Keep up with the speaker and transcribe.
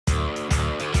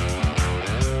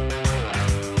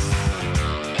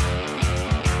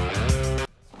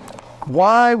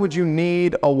why would you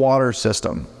need a water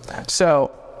system?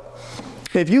 So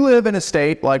if you live in a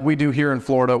state like we do here in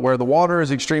Florida where the water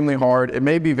is extremely hard, it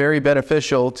may be very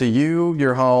beneficial to you,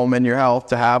 your home, and your health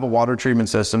to have a water treatment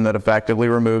system that effectively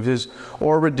removes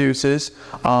or reduces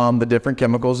the different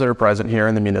chemicals that are present here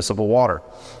in the municipal water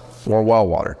or well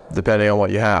water, depending on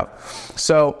what you have.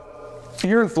 So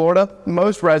here in Florida,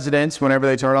 most residents, whenever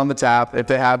they turn on the tap, if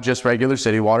they have just regular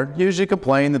city water, usually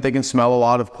complain that they can smell a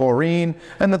lot of chlorine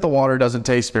and that the water doesn't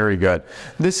taste very good.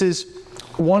 This is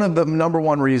one of the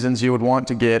 #1 reasons you would want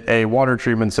to get a water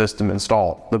treatment system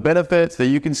installed. The benefits that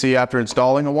you can see after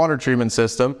installing a water treatment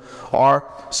system are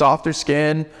softer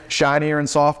skin, shinier and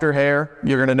softer hair.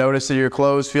 You're going to notice that your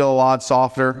clothes feel a lot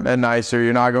softer and nicer.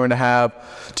 You're not going to have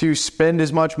to spend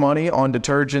as much money on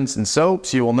detergents and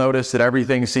soaps. You will notice that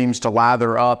everything seems to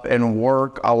lather up and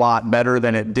work a lot better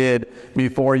than it did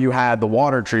before you had the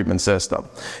water treatment system.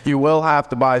 You will have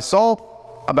to buy salt.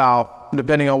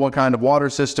 Depending on what kind of water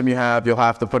system you have, you'll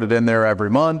have to put it in there every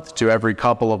month to every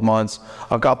couple of months,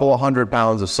 a couple of 100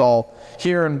 pounds of salt.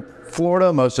 Here in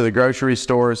Florida, most of the grocery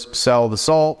stores sell the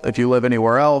salt. If you live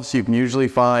anywhere else, you can usually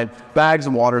find bags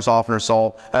of water softener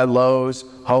salt at Lowe's,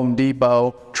 Home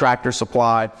Depot, Tractor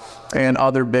Supply, and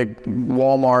other big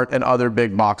Walmart and other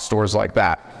big box stores like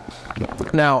that.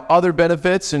 Now, other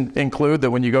benefits include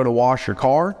that when you go to wash your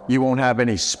car, you won't have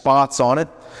any spots on it.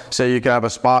 So you can have a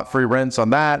spot-free rinse on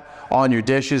that. On your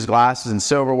dishes, glasses, and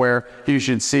silverware, you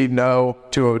should see no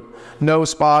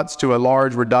spots to a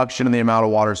large reduction in the amount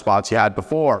of water spots you had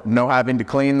before. No having to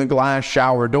clean the glass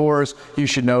shower doors. You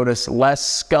should notice less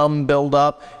scum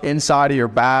buildup inside of your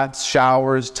baths,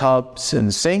 showers, tubs,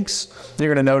 and sinks.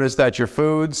 You're going to notice that your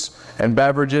foods and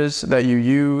beverages that you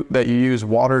use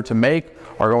water to make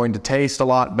are going to taste a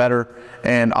lot better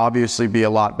and obviously be a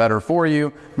lot better for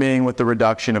you, meaning with the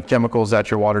reduction of chemicals that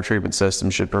your water treatment system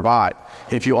should provide.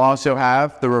 If you also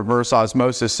have the reverse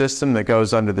osmosis system that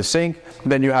goes under the sink,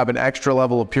 then you have an extra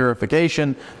level of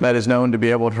purification that is known to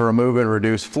be able to remove and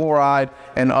reduce fluoride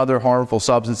and other harmful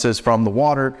substances from the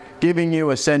water, giving you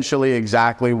essentially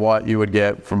exactly what you would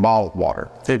get from bottled water.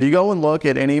 If you go and look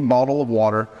at any bottle of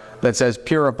water that says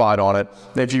purified on it,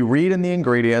 if you read in the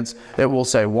ingredients, it will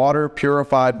say water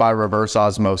purified by reverse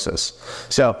osmosis.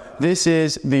 So this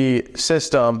is the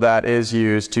system that is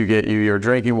used to get you your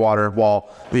drinking water, while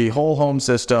the whole home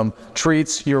system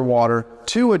treats your water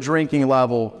to a drinking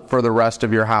level for the rest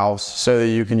of your house so that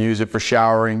you can use it for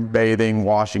showering, bathing,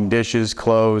 washing dishes,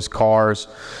 clothes, cars,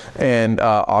 and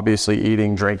obviously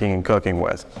eating, drinking, and cooking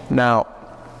with. Now,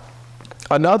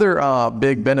 another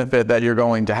big benefit that you're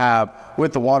going to have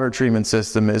with the water treatment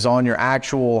system is on your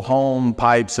actual home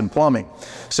pipes and plumbing.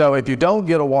 So if you don't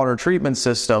get a water treatment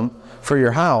system for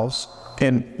your house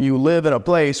and you live in a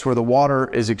place where the water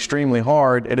is extremely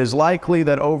hard, it is likely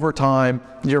that over time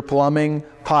your plumbing,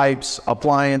 pipes,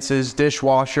 appliances,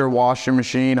 dishwasher, washing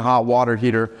machine, hot water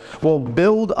heater will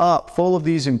build up full of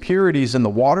these impurities in the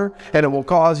water, and it will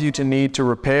cause you to need to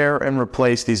repair and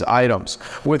replace these items.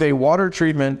 With a water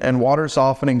treatment and water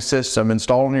softening system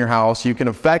installed in your house, you can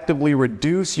effectively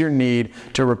reduce your need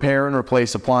to repair and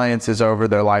replace appliances over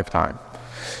their lifetime.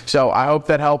 So I hope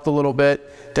that helped a little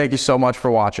bit. Thank you so much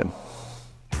for watching.